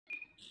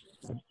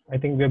I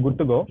think we are good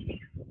to go.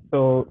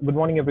 So, good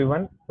morning,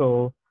 everyone.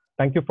 So,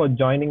 thank you for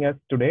joining us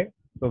today.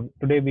 So,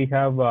 today we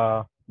have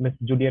Miss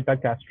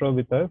Julieta Castro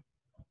with us.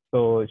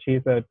 So,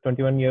 she's a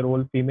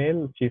 21-year-old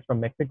female. She's from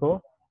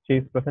Mexico.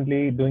 She's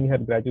presently doing her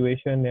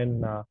graduation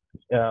in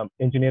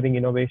engineering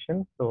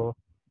innovation. So,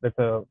 that's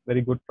a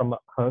very good from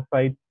her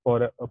side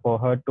for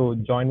her to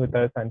join with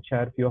us and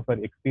share a few of her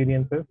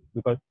experiences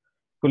because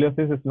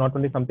scoliosis is not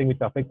only something which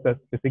affects us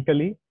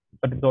physically,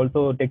 but it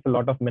also takes a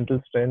lot of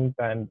mental strength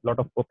and a lot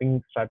of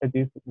coping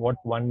strategies what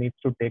one needs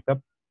to take up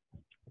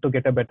to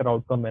get a better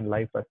outcome in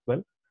life as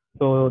well.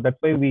 So that's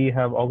why we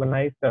have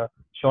organized a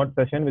short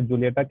session with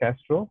Julieta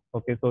Castro.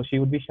 Okay, so she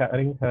would be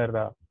sharing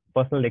her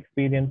personal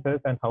experiences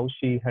and how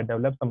she had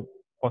developed some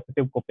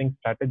positive coping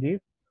strategies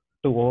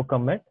to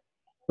overcome it.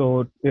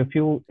 So a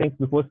few things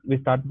before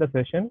we start the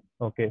session.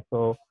 Okay,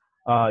 so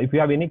if you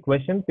have any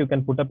questions, you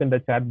can put up in the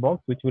chat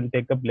box, which we'll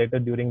take up later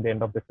during the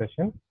end of the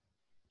session.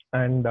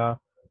 And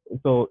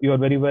so you are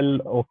very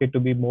well okay to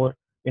be more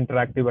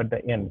interactive at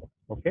the end.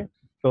 Okay,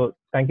 so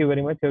thank you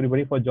very much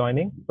everybody for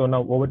joining. So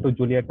now over to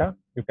Julieta,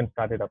 you can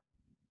start it up.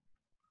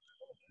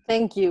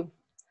 Thank you.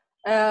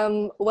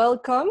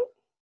 Welcome.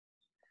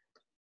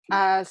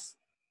 As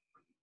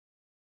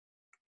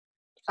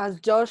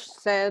Josh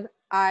said,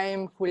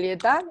 I'm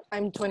Julieta.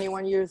 I'm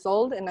 21 years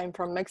old and I'm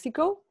from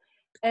Mexico,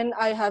 and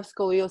I have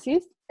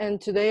scoliosis. And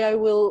today I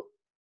will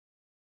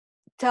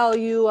tell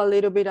you a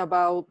little bit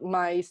about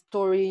my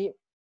story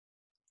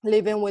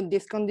living with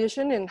this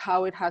condition and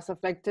how it has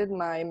affected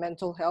my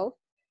mental health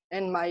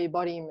and my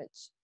body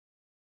image.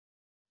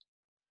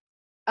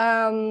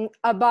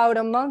 About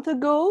a month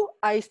ago,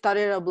 I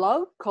started a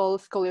blog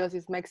called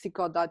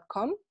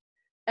scoliosismexico.com.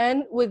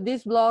 And with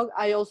this blog,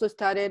 I also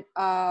started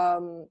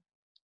an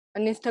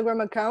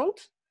Instagram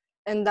account,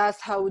 and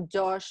that's how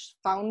Josh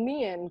found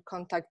me and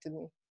contacted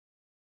me.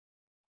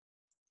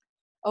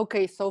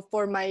 Okay, so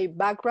for my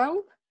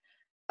background,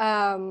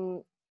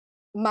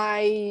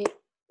 my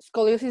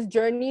scoliosis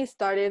journey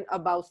started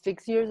about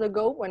 6 years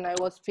ago when I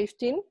was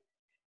 15,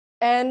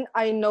 and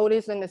I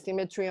noticed an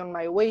asymmetry on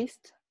my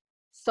waist.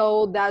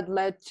 So that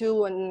led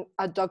to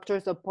a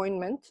doctor's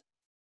appointment.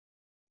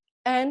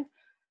 And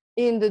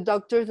in the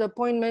doctor's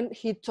appointment,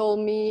 he told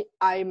me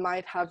I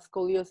might have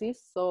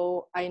scoliosis,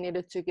 so I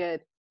needed to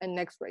get an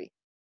x-ray.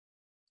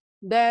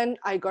 Then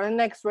I got an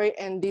x-ray,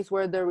 and these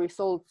were the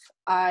results.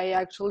 I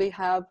actually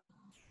have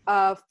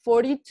a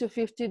 40 to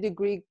 50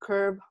 degree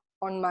curve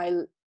on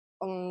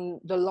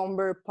the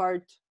lumbar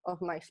part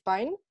of my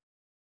spine.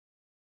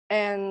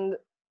 And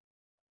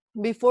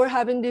before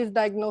having this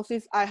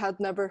diagnosis, I had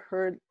never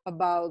heard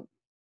about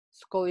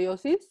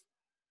scoliosis.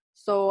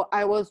 So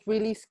I was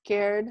really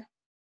scared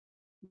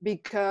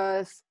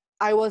because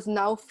I was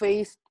now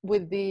faced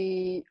with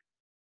the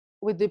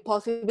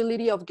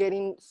possibility of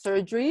getting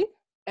surgery,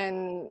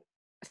 and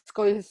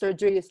scoliosis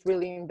surgery is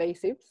really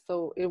invasive,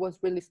 so it was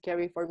really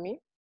scary for me.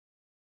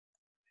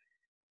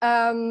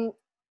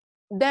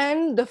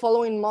 Then the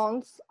following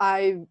months,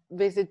 I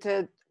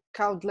visited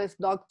countless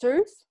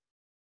doctors,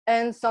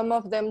 and some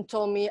of them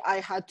told me I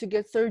had to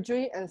get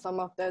surgery, and some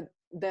of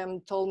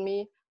them told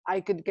me I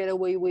could get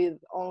away with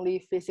only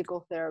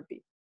physical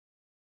therapy.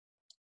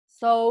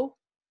 So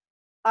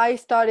I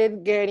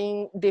started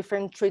getting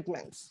different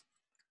treatments.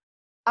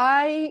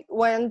 I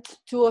went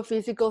to a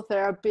physical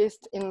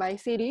therapist in my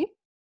city,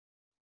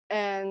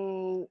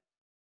 and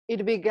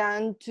it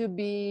began to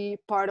be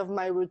part of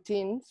my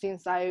routine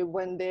since I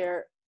went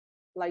there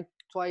like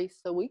twice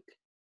a week.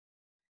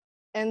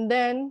 And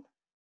then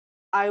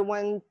I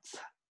went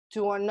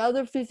to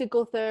another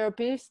physical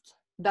therapist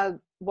that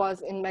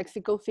was in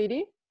Mexico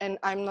City, and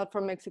I'm not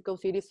from Mexico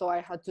City, so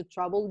I had to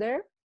travel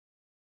there.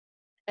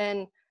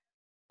 And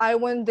I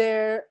went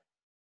there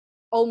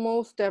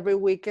almost every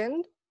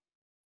weekend.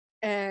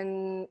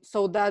 And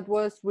so that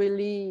was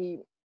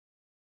really,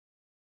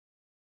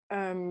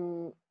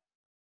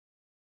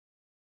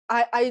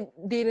 I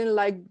didn't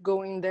like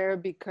going there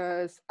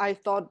because I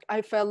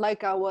felt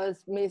like I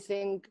was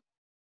missing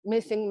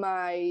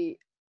my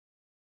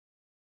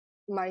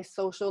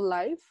social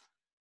life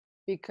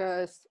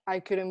because I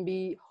couldn't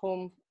be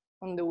home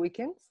on the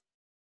weekends.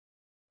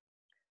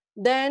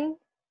 Then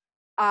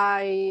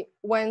I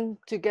went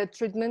to get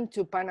treatment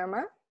to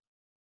Panama.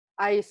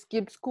 I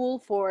skipped school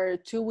for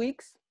 2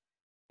 weeks,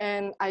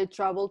 and I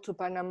traveled to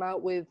Panama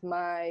with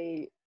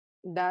my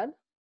dad.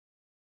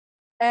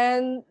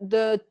 And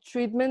the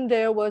treatment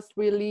there was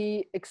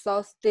really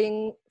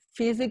exhausting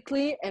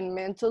physically and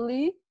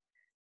mentally.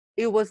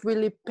 It was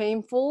really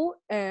painful,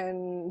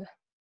 and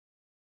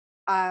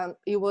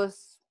it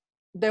was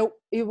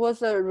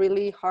a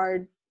really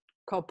hard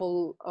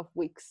couple of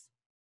weeks.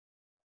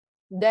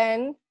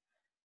 Then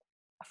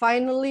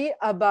finally,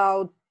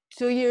 about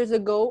 2 years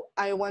ago,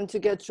 I went to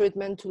get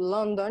treatment to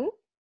London.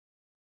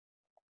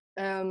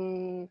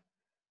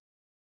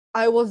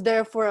 I was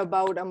there for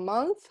about a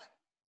month,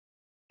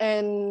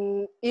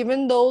 and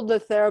even though the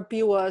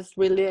therapy was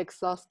really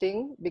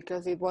exhausting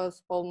because it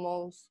was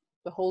almost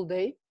the whole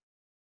day,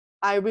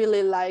 I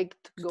really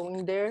liked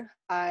going there.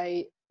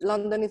 I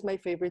London is my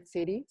favorite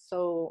city,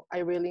 so I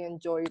really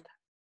enjoyed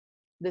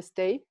the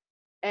stay.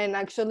 And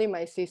actually,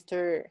 my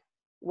sister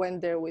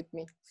went there with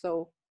me,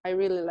 so I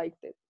really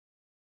liked it.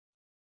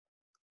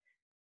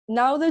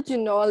 Now that you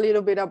know a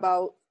little bit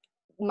about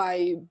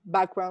my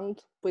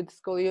background with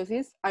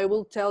scoliosis, I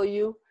will tell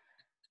you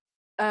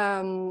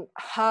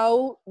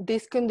how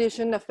this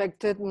condition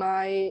affected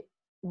my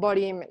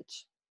body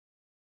image.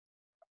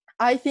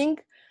 I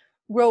think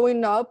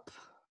growing up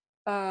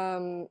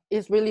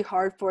is really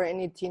hard for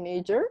any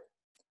teenager.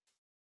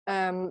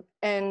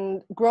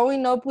 And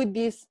growing up with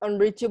these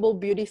unreachable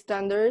beauty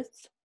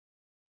standards,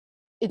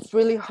 it's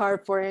really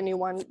hard for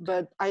anyone.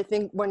 But I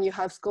think when you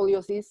have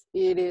scoliosis,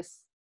 it is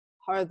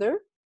harder.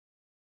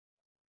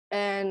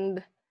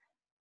 And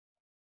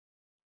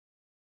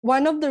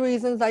one of the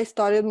reasons I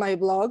started my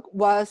blog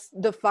was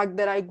the fact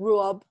that I grew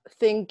up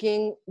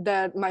thinking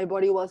that my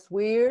body was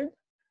weird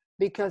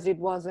because it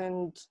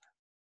wasn't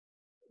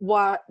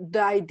what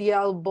the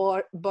ideal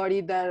body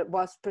that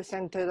was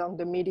presented on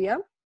the media.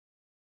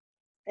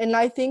 And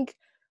I think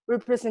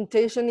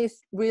representation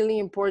is really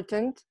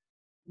important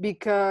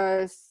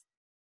because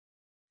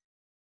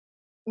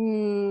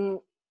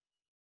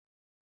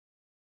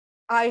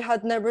I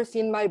had never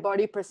seen my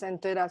body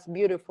presented as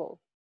beautiful.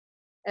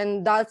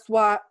 And that's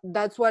what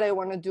I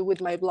want to do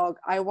with my blog.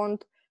 I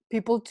want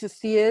people to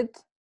see it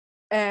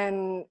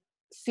and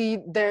see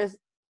there's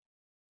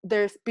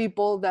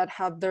people that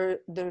have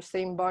their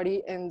same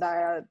body and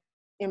that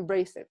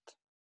embrace it.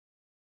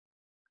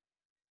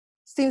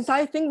 Since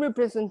I think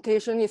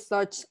representation is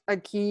such a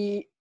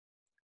key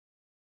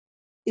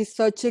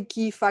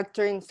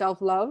factor in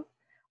self-love,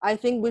 I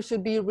think we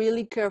should be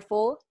really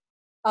careful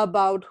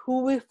about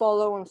who we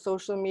follow on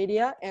social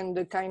media and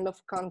the kind of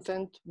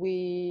content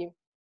we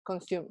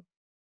consume.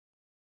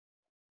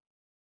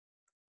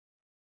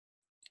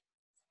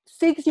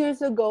 6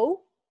 years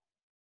ago,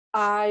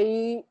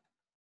 I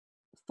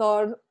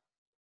thought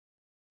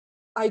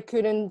I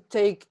couldn't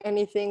take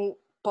anything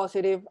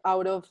positive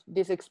out of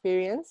this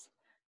experience.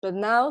 But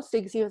now,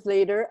 6 years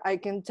later, I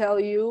can tell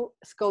you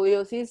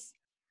scoliosis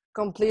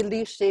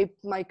completely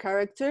shaped my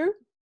character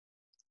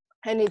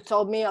and it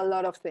taught me a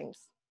lot of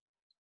things.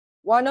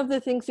 One of the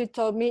things it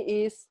taught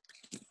me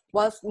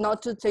was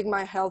not to take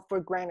my health for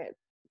granted.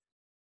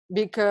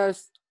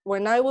 Because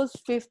when I was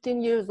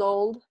 15 years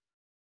old,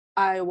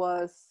 I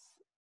was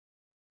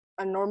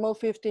a normal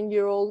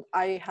 15-year-old.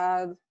 I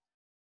had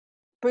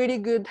pretty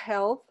good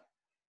health,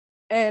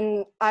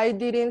 and I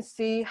didn't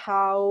see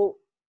how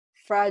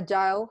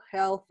fragile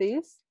health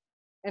is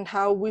and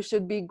how we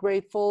should be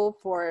grateful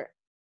for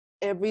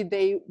every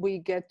day we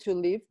get to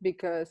live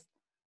because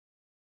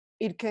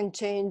it can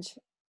change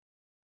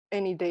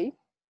any day.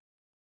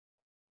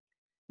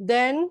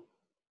 Then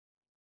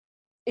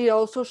it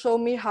also showed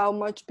me how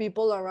much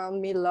people around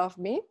me love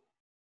me.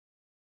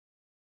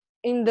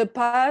 In the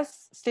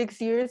past 6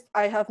 years,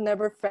 I have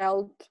never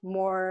felt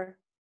more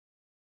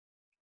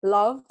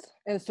loved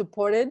and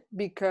supported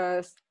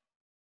because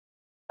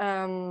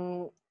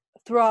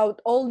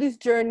throughout all this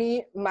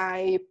journey,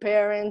 my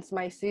parents,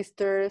 my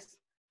sisters,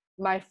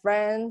 my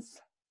friends,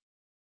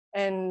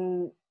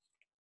 and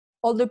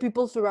all the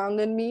people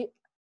surrounding me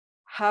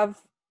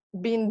have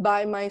been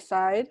by my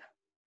side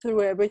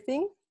through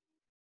everything.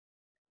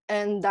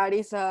 And that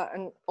is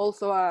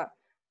also a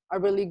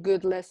really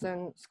good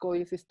lesson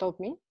scoliosis taught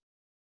me.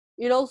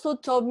 It also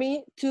taught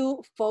me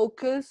to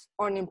focus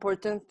on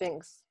important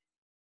things.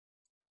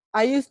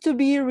 I used to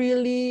be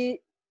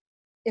really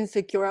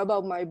insecure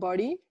about my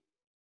body,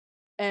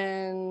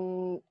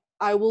 and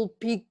I will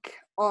pick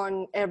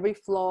on every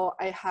flaw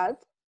I had.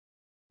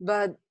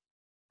 But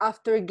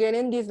after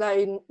getting this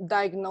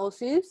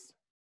diagnosis,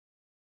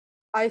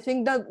 I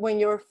think that when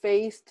you're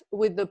faced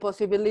with the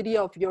possibility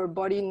of your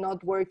body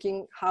not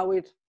working how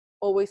it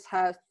always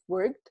has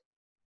worked,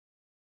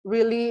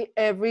 really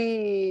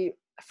every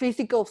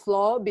physical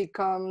flaw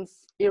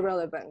becomes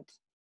irrelevant.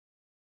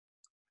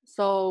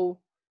 So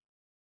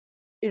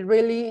it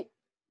really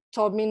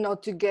taught me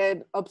not to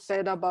get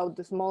upset about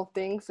the small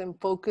things and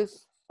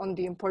focus on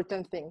the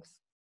important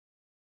things.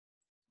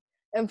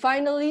 And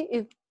finally,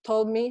 it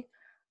told me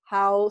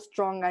how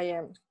strong I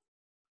am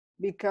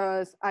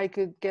because I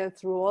could get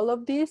through all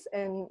of this.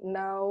 And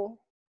now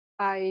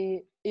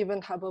I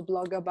even have a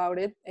blog about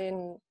it.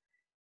 And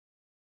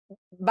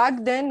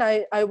back then,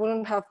 I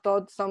wouldn't have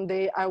thought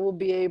someday I will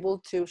be able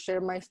to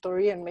share my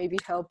story and maybe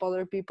help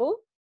other people.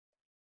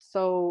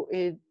 So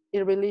it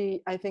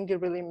really, I think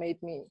it really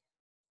made me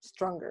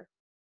stronger.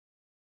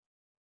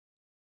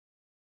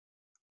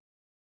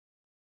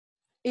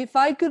 If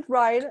I could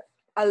write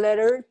a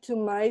letter to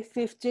my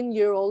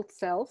 15-year-old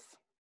self,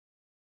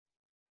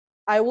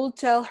 I will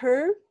tell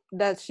her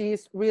that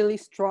she's really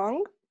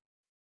strong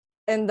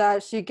and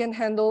that she can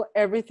handle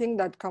everything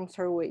that comes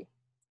her way.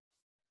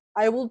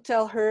 I will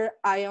tell her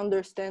I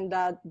understand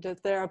that the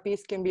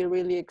therapies can be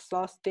really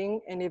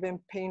exhausting and even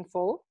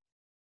painful,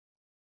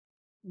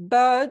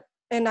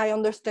 and I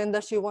understand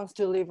that she wants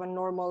to live a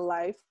normal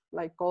life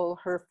like all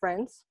her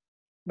friends.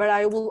 But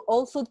I will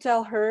also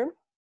tell her,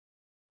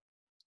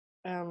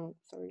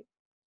 sorry.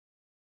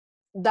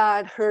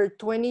 that her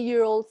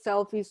 20-year-old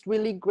self is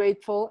really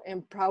grateful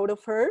and proud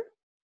of her,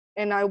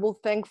 and I will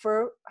thank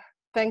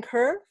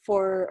her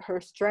for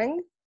her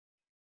strength,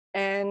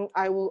 and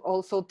I will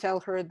also tell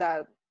her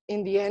that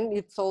in the end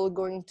it's all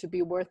going to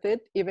be worth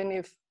it, even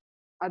if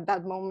at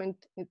that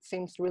moment it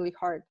seems really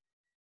hard.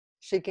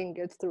 She can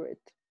get through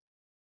it.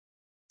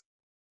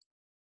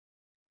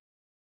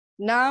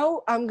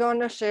 Now I'm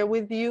gonna share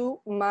with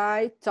you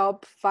my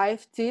top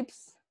 5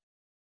 tips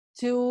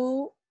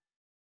to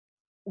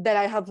that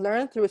I have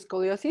learned through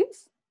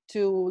scoliosis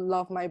to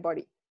love my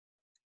body.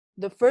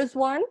 The first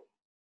one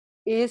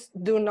is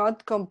do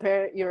not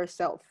compare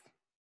yourself.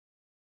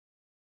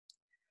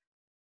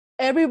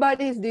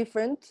 Everybody is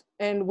different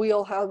and we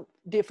all have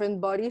different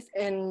bodies,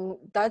 and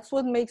that's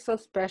what makes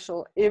us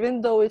special.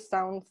 Even though it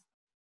sounds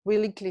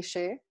really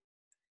cliche,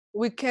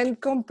 we can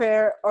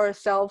compare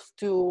ourselves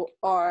to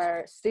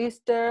our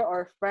sister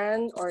or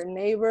friend or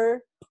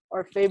neighbor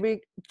or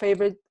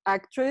favorite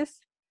actress,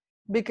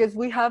 because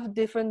we have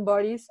different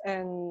bodies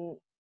and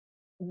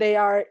they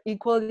are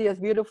equally as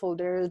beautiful.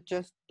 They're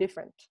just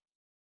different.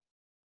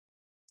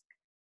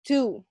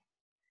 2,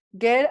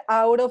 get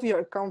out of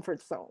your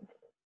comfort zone.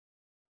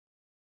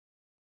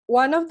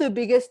 One of the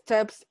biggest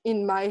steps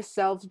in my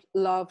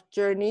self-love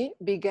journey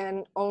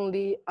began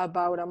only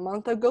about a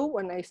month ago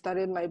when I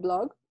started my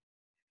blog,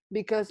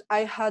 because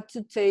I had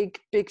to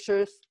take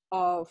pictures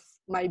of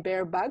my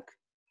bare back,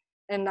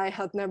 and I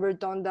had never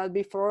done that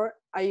before.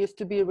 I used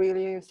to be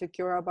really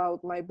insecure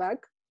about my back.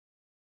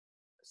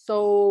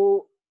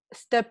 So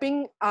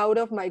stepping out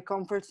of my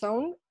comfort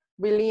zone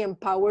really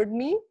empowered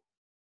me,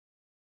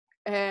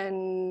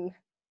 and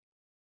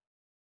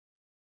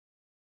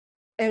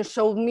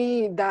showed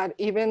me that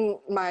even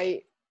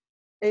my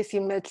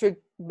asymmetric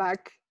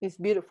back is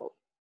beautiful.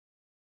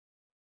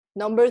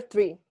 Number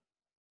 3,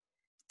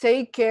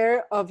 take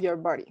care of your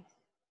body.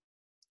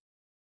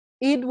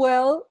 Eat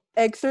well,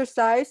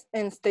 exercise,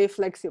 and stay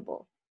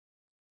flexible.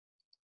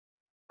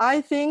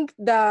 I think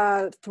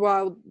that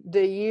throughout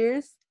the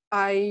years,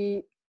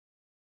 I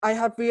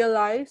have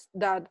realized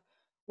that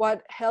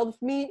what helps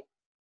me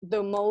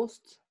the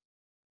most,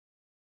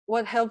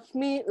 what helps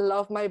me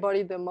love my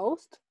body the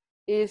most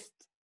is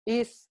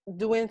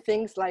doing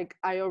things like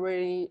I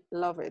already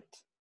love it.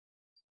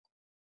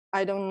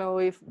 I don't know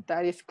if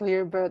that is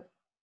clear, but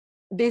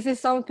this is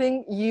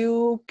something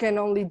you can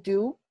only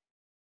do,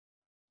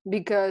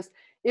 because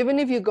even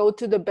if you go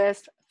to the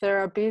best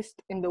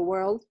therapist in the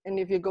world, and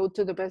if you go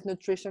to the best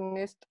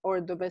nutritionist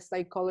or the best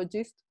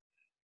psychologist,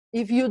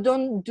 if you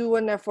don't do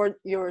an effort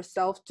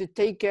yourself to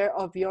take care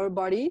of your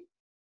body,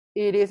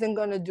 it isn't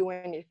going to do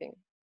anything.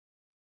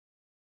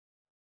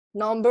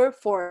 Number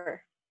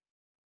 4,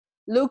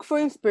 look for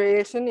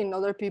inspiration in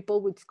other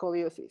people with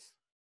scoliosis.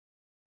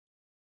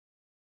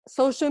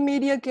 Social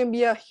media can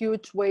be a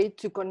huge way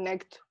to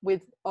connect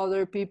with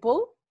other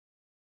people.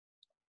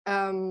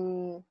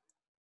 Um,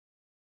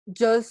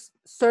 just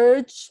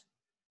search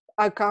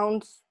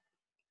accounts,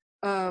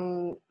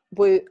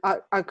 with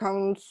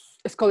accounts,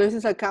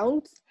 scoliosis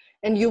accounts,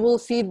 and you will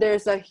see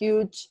there's a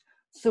huge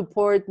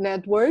support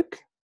network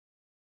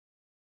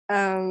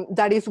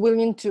that is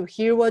willing to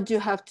hear what you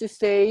have to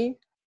say.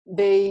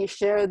 They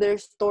share their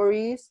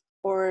stories,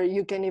 or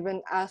you can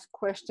even ask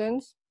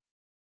questions.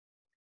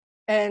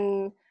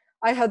 And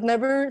I had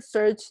never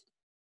searched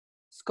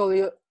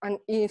an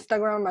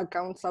Instagram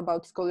accounts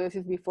about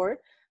scoliosis before,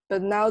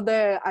 but now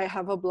that I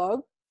have a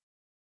blog,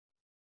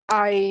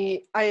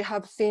 I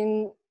have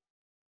seen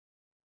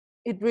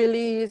it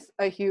really is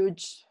a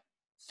huge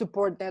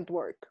support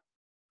network.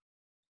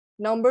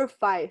 Number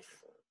 5,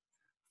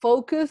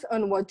 focus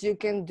on what you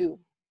can do.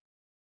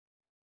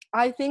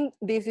 I think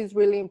this is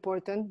really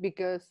important,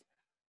 because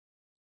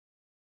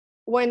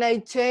when I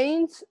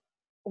changed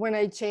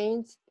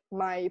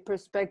my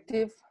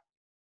perspective,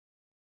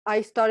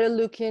 I started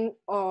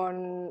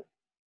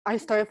I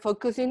started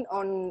focusing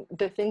on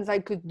the things I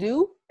could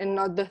do and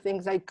not the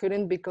things I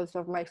couldn't because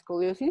of my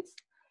scoliosis.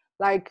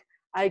 Like,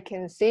 I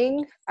can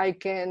sing, I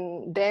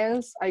can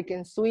dance, I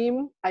can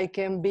swim, I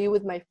can be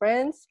with my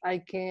friends, I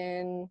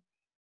can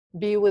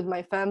be with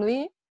my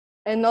family.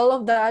 And all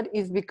of that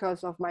is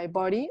because of my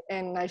body,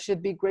 and I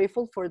should be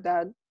grateful for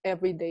that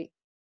every day.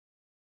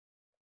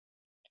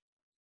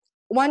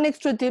 One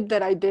extra tip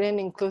that I didn't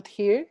include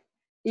here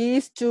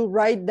is to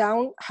write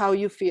down how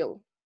you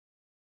feel.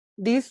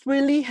 This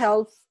really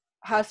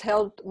has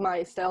helped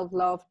my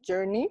self-love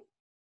journey,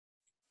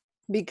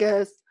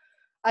 because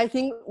I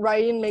think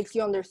writing makes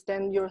you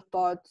understand your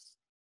thoughts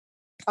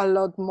a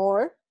lot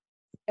more,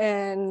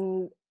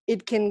 and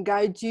it can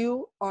guide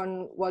you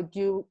on what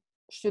you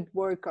should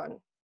work on.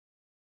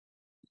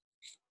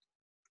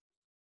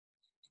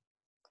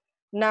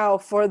 Now,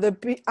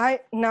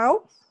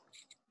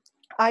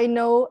 I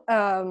know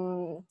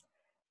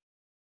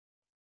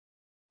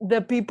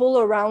the people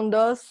around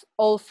us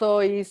also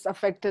is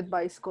affected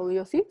by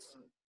scoliosis,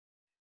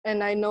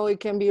 and I know it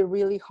can be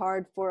really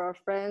hard for our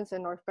friends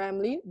and our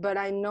family, but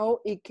I know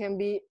it can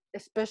be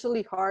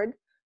especially hard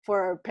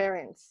for our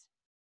parents.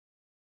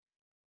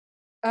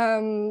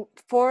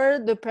 For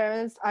the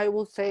parents, I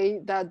will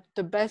say that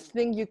the best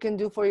thing you can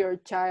do for your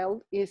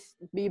child is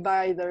be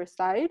by their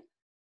side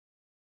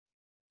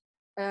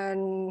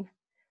and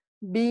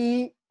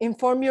be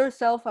inform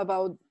yourself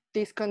about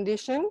this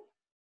condition,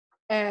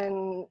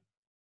 and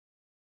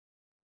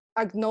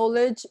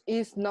acknowledge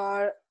is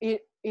not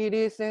it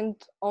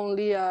isn't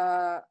only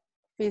a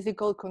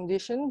physical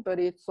condition, but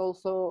it's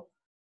also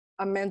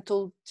a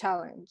mental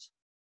challenge.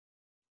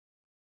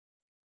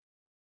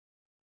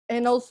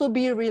 And also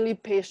be really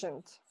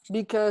patient,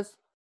 because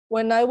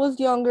when I was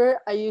younger,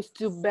 I used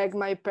to beg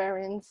my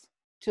parents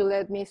to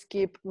let me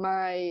skip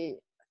my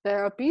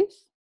therapies.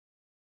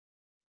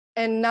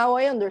 And now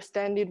I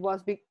understand it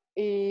was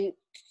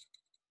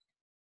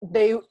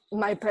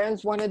my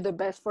parents wanted the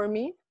best for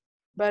me,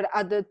 but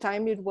at the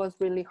time it was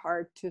really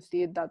hard to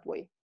see it that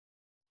way.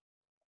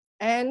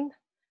 And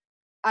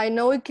I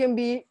know it can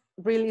be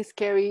really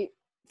scary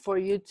for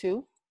you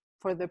too,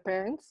 for the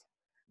parents,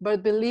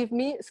 but believe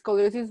me,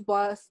 scoliosis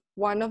was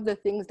one of the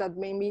things that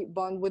made me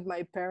bond with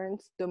my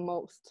parents the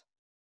most.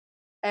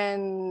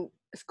 And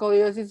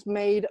scoliosis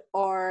made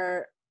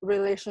our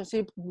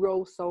relationship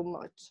grow so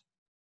much.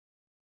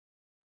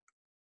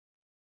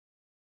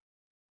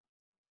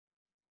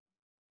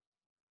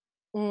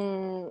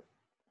 Mm,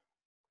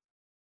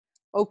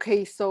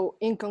 okay, so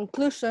in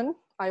conclusion,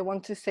 I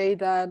want to say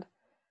that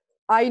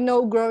I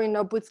know growing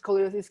up with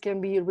scoliosis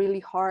can be really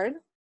hard.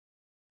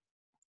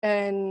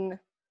 And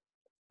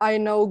I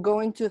know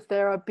going to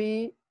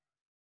therapy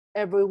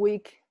every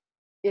week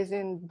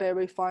isn't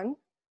very fun.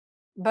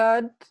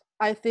 But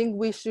I think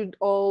we should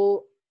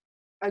all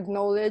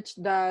acknowledge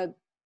that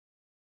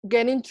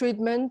getting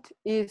treatment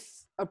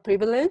is a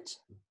privilege,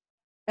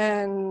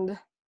 and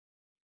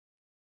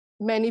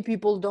many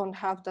people don't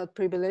have that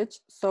privilege.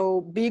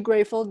 So be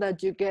grateful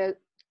that you get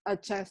a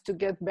chance to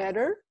get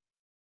better.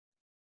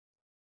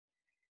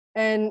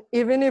 And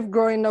even if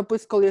growing up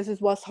with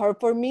scoliosis was hard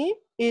for me,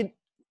 it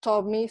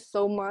taught me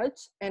so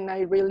much, and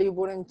I really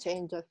wouldn't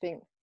change a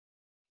thing.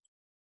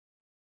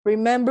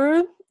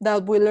 Remember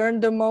that we learn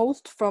the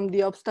most from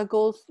the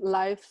obstacles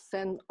life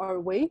sends our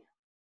way.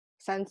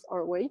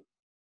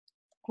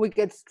 We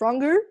get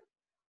stronger,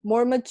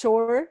 more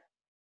mature,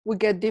 we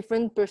get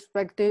different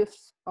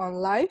perspectives on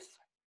life,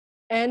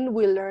 and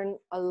we learn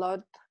a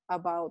lot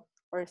about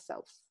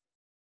ourselves.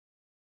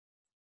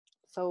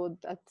 So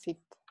that's it.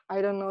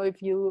 I don't know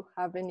if you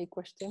have any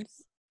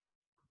questions.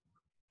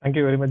 Thank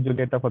you very much,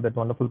 Julieta, for that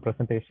wonderful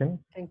presentation.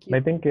 Thank I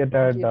you. think it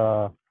had,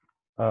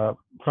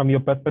 from your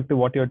perspective,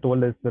 what you're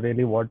told is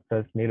really what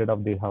is needed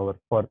of the hour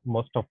for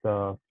most of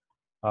the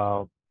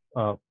uh,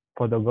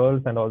 for the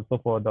girls and also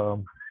for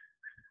the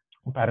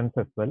parents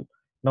as well.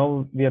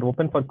 Now we are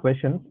open for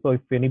questions. So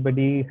if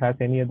anybody has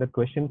any other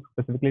questions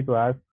specifically to ask